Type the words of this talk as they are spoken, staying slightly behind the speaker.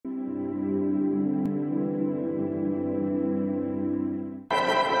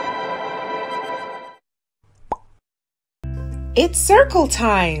It's circle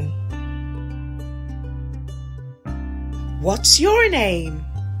time. What's your name?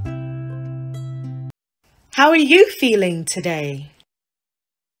 How are you feeling today?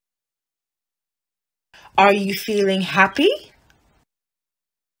 Are you feeling happy?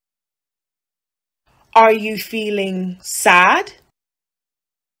 Are you feeling sad?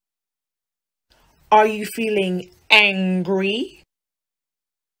 Are you feeling angry?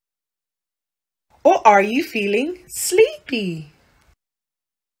 Or are you feeling sleepy?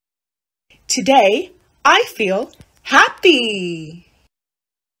 Today, I feel happy.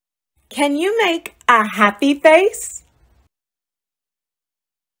 Can you make a happy face?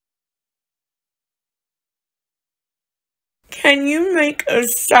 Can you make a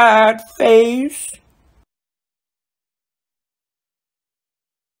sad face?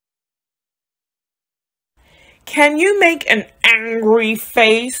 Can you make an angry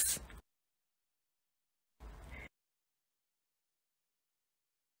face?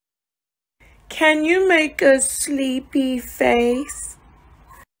 Can you make a sleepy face?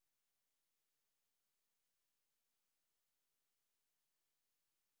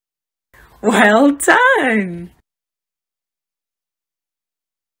 Well done!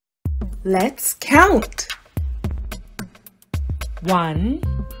 Let's count. 1,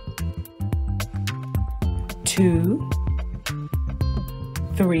 2,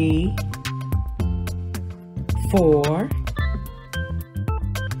 3, 4,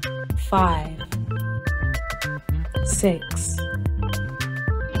 5, 6,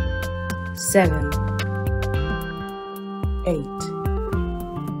 7, 8,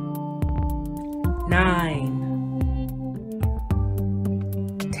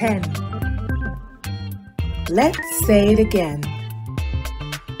 9, 10. Let's say it again.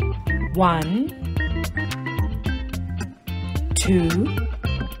 1, 2,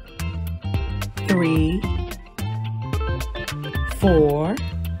 3, 4,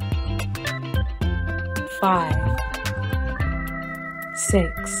 5,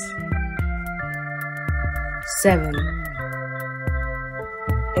 6, 7,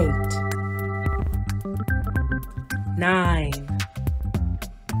 8, 9,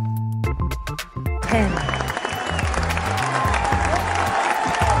 10.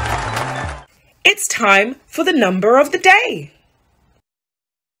 It's time for the number of the day.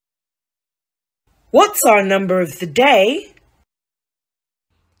 What's our number of the day?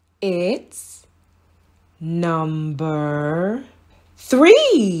 It's number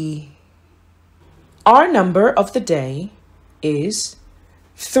 3. Our number of the day is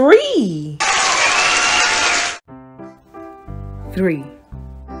 3. 3.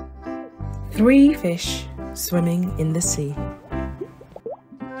 3 fish swimming in the sea.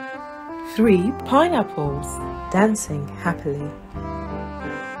 3 pineapples dancing happily.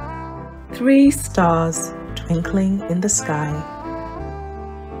 3 stars twinkling in the sky.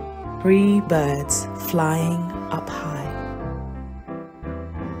 3 birds flying up high.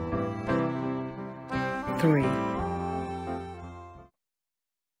 3.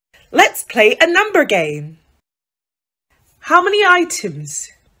 Let's play a number game. How many items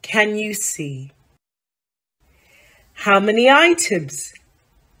can you see? How many items?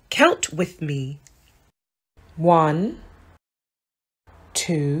 Count with me. 1,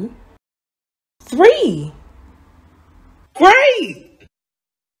 2, 3. Great!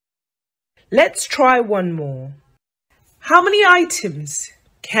 Let's try one more. How many items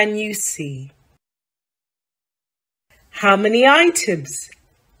can you see? How many items?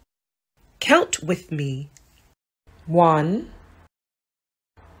 Count with me. 1,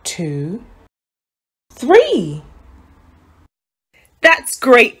 2, 3. That's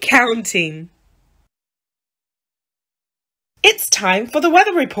great counting. It's time for the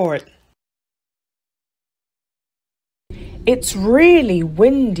weather report. It's really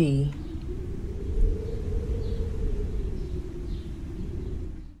windy.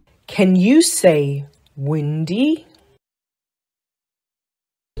 Can you say windy?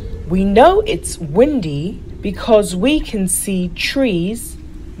 We know it's windy because we can see trees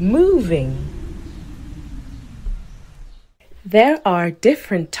moving. There are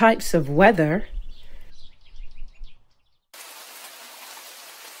different types of weather.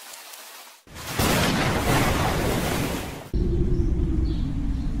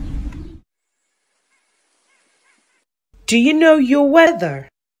 Do you know your weather?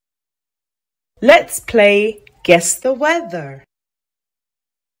 Let's play Guess the Weather.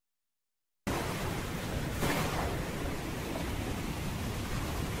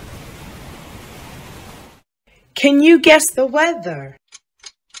 Can you guess the weather?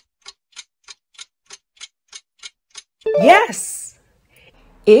 Yes,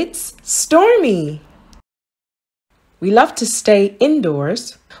 it's stormy. We love to stay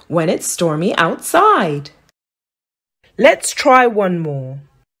indoors when it's stormy outside. Let's try one more.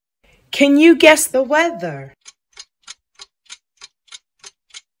 Can you guess the weather?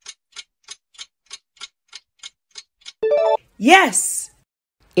 Yes,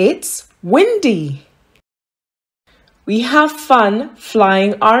 it's windy. We have fun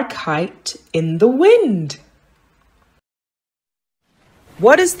flying our kite in the wind.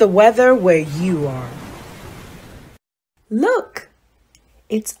 What is the weather where you are? Look,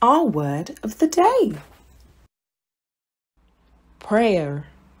 it's our word of the day. Prayer.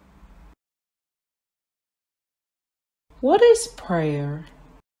 What is prayer?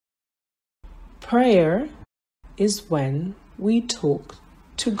 Prayer is when we talk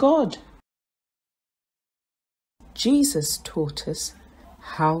to God. Jesus taught us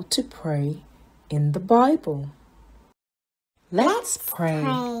how to pray in the Bible. Let's pray.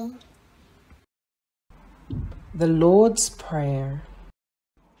 The Lord's Prayer.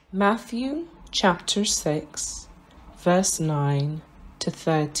 Matthew chapter 6, verse 9 to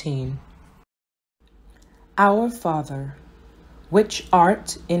 13. Our Father, which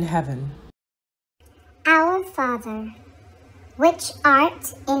art in heaven. Our Father, which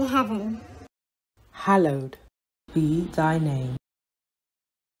art in heaven. Hallowed be thy name.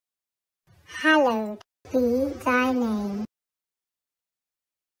 Hallowed be thy name.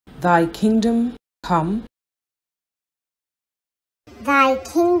 Thy kingdom come. Thy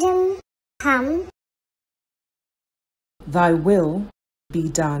kingdom come. Thy will be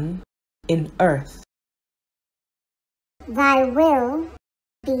done in earth. Thy will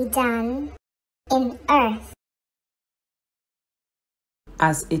be done in earth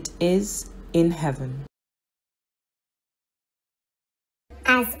as it is in heaven.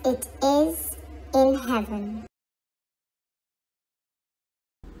 As it is in heaven.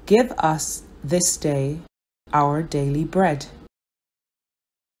 Give us this day our daily bread.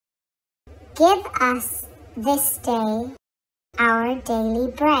 Give us this day our daily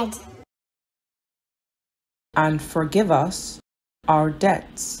bread. And forgive us our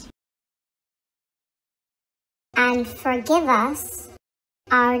debts. And forgive us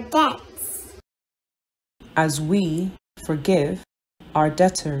our debts. As we forgive our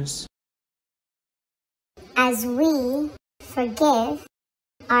debtors. As we forgive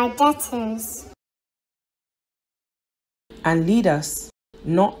our debtors. And lead us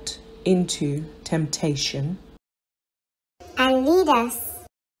not into temptation. And lead us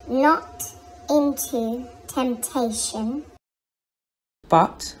not into temptation.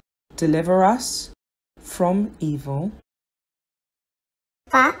 But deliver us from evil.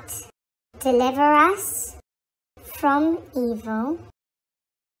 But deliver us from evil.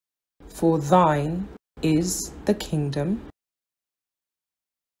 For thine is the kingdom.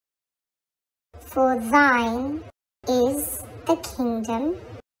 For thine is the kingdom.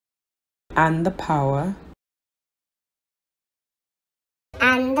 And the power.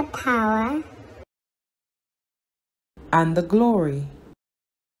 And the power. And the glory.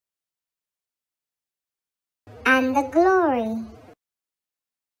 And the glory.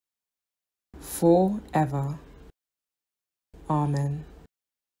 Forever. Amen.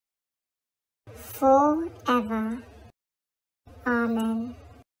 Forever. Amen.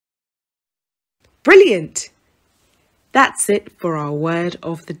 Brilliant! That's it for our word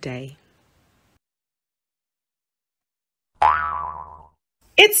of the day.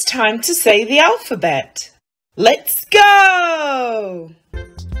 It's time to say the alphabet. Let's go!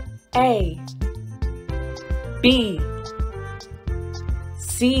 A, B,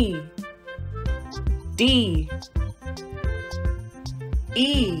 C, D,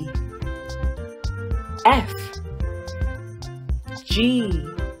 E, F, G,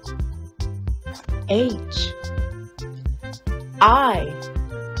 H, I,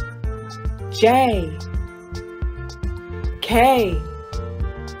 J, K,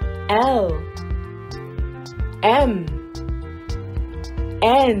 L, M,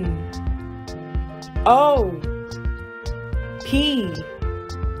 N, O, P,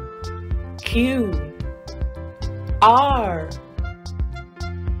 Q, R,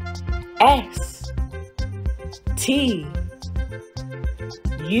 S, T,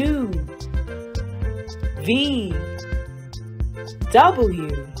 U, V,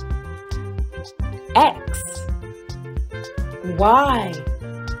 W, X, Y,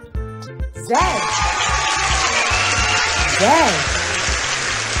 Z,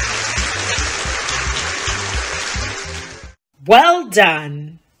 Well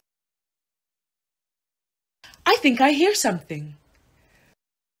done. I think I hear something.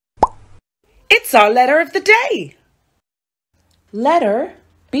 It's our letter of the day. Letter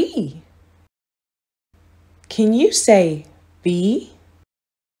B. Can you say B?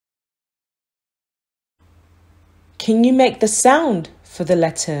 Can you make the sound for the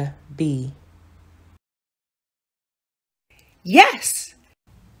letter B? Yes!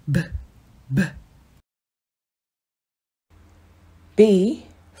 B, B. B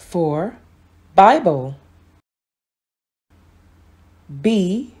for Bible.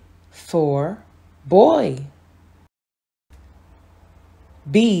 B for boy.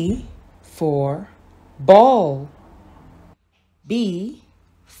 B for ball. B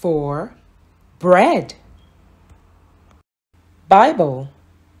for bread. Bible.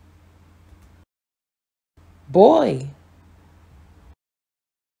 Boy.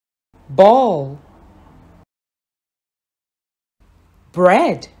 Ball.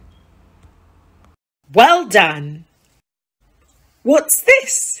 Bread. Well done. What's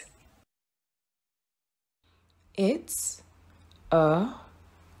this? It's a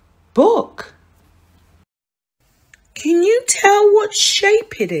book. Can you tell what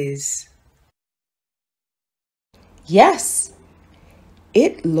shape it is? Yes,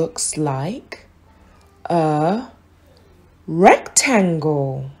 it looks like a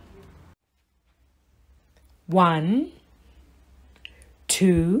rectangle. 1,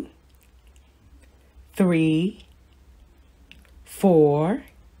 2, 3, 4.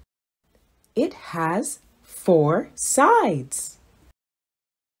 It has 4 sides.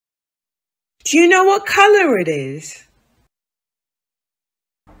 Do you know what color it is?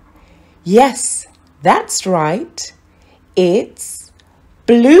 Yes, that's right. It's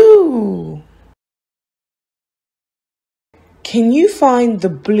blue. Can you find the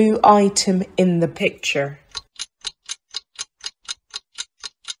blue item in the picture?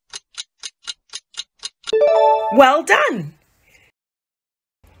 Well done.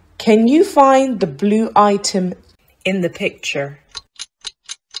 Can you find the blue item in the picture?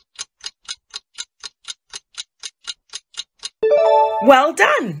 Well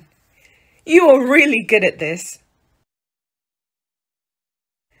done. You are really good at this.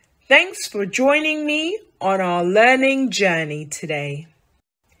 Thanks for joining me on our learning journey today.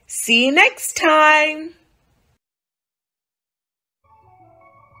 See you next time.